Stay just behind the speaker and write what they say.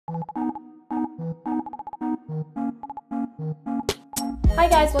Hi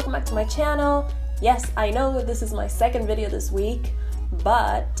guys, welcome back to my channel. Yes, I know this is my second video this week,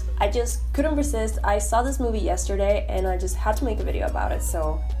 but I just couldn't resist. I saw this movie yesterday and I just had to make a video about it,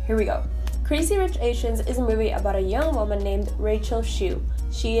 so here we go. Crazy Rich Asians is a movie about a young woman named Rachel Xu.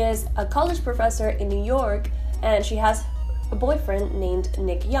 She is a college professor in New York and she has a boyfriend named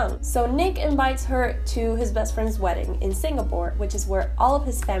Nick Young. So Nick invites her to his best friend's wedding in Singapore, which is where all of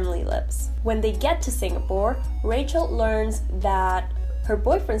his family lives. When they get to Singapore, Rachel learns that her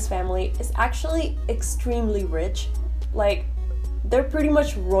boyfriend's family is actually extremely rich. Like, they're pretty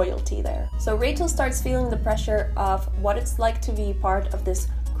much royalty there. So Rachel starts feeling the pressure of what it's like to be part of this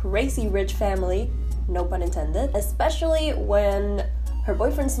crazy rich family, no pun intended, especially when her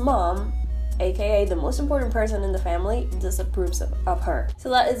boyfriend's mom, aka the most important person in the family, disapproves of her. So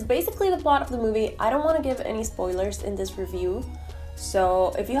that is basically the plot of the movie. I don't want to give any spoilers in this review,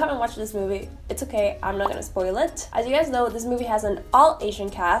 so if you haven't watched this movie, it's okay, I'm not gonna spoil it. As you guys know, this movie has an all-Asian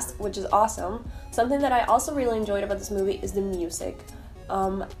cast, which is awesome. Something that I also really enjoyed about this movie is the music.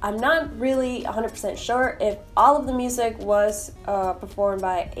 I'm not really 100% sure if all of the music was performed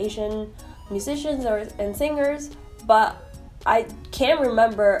by Asian musicians and singers, but I can't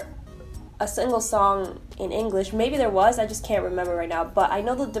remember a single song in English. Maybe there was, I just can't remember right now, but I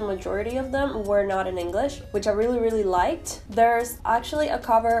know that the majority of them were not in English, which I really liked. There's actually a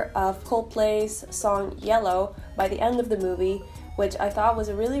cover of Coldplay's song Yellow by the end of the movie, which I thought was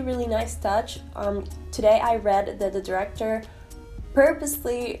a really nice touch. Today I read that the director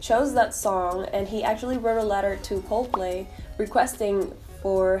purposely chose that song and he actually wrote a letter to Coldplay requesting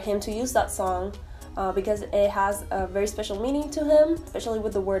for him to use that song because it has a very special meaning to him, especially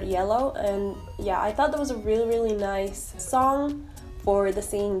with the word yellow. And yeah, I thought that was a really nice song for the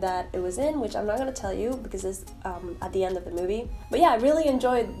scene that it was in, which I'm not gonna tell you because it's at the end of the movie. But yeah, I really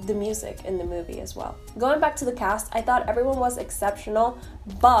enjoyed the music in the movie as well. Going back to the cast, I thought everyone was exceptional,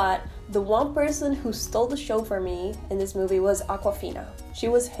 but the one person who stole the show for me in this movie was Awkwafina. She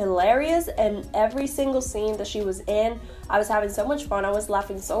was hilarious, and every single scene that she was in, I was having so much fun. I was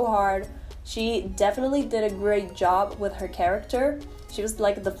laughing so hard. She definitely did a great job with her character. She was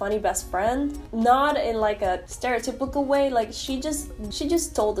like the funny best friend, not in like a stereotypical way. Like she just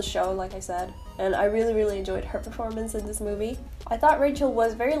stole the show, like I said, and I really enjoyed her performance in this movie. I thought Rachel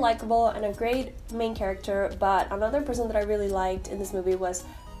was very likable and a great main character, but another person that I really liked in this movie was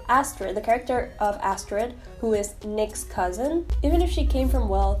Astrid, the character of Astrid, who is Nick's cousin. Even if she came from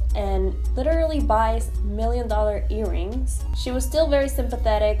wealth and literally buys $1 million earrings, she was still very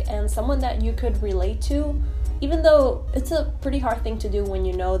sympathetic and someone that you could relate to, even though it's a pretty hard thing to do when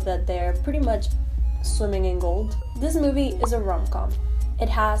you know that they're pretty much swimming in gold. This movie is a rom-com. It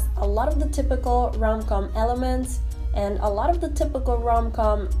has a lot of the typical rom-com elements and a lot of the typical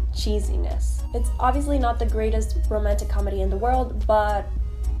rom-com cheesiness. It's obviously not the greatest romantic comedy in the world, but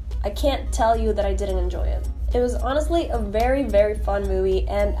I can't tell you that I didn't enjoy it. It was honestly a very fun movie,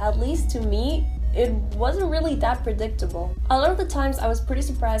 and at least to me, it wasn't really that predictable. A lot of the times I was pretty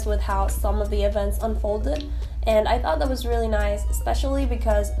surprised with how some of the events unfolded, and I thought that was really nice, especially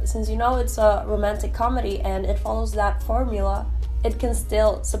because since you know it's a romantic comedy and it follows that formula, it can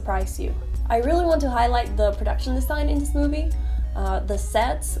still surprise you. I really want to highlight the production design in this movie. The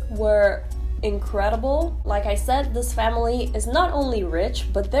sets were incredible. Like I said, this family is not only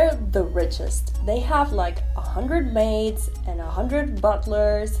rich, but they're the richest. They have like 100 maids and 100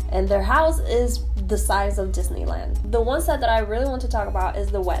 butlers, and their house is the size of Disneyland. The one set that I really want to talk about is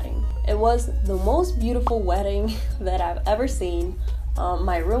the wedding. It was the most beautiful wedding that I've ever seen.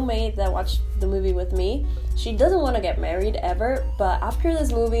 My roommate that watched the movie with me, she doesn't want to get married ever, but after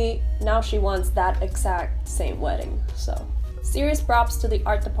this movie, now she wants that exact same wedding. So serious props to the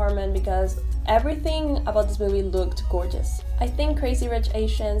art department because everything about this movie looked gorgeous. I think Crazy Rich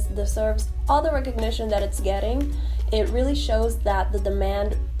Asians deserves all the recognition that it's getting. It really shows that the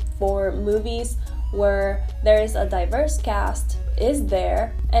demand for movies where there is a diverse cast is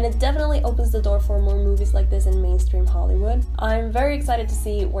there, and it definitely opens the door for more movies like this in mainstream Hollywood. I'm very excited to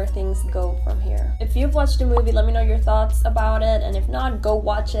see where things go from here. If you've watched the movie, let me know your thoughts about it, and if not, go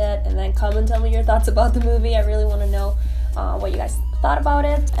watch it and then come and tell me your thoughts about the movie. I really want to know what you guys thought about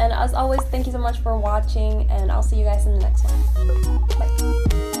it. And as always, thank you so much for watching, and I'll see you guys in the next one.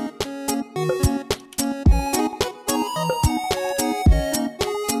 Bye.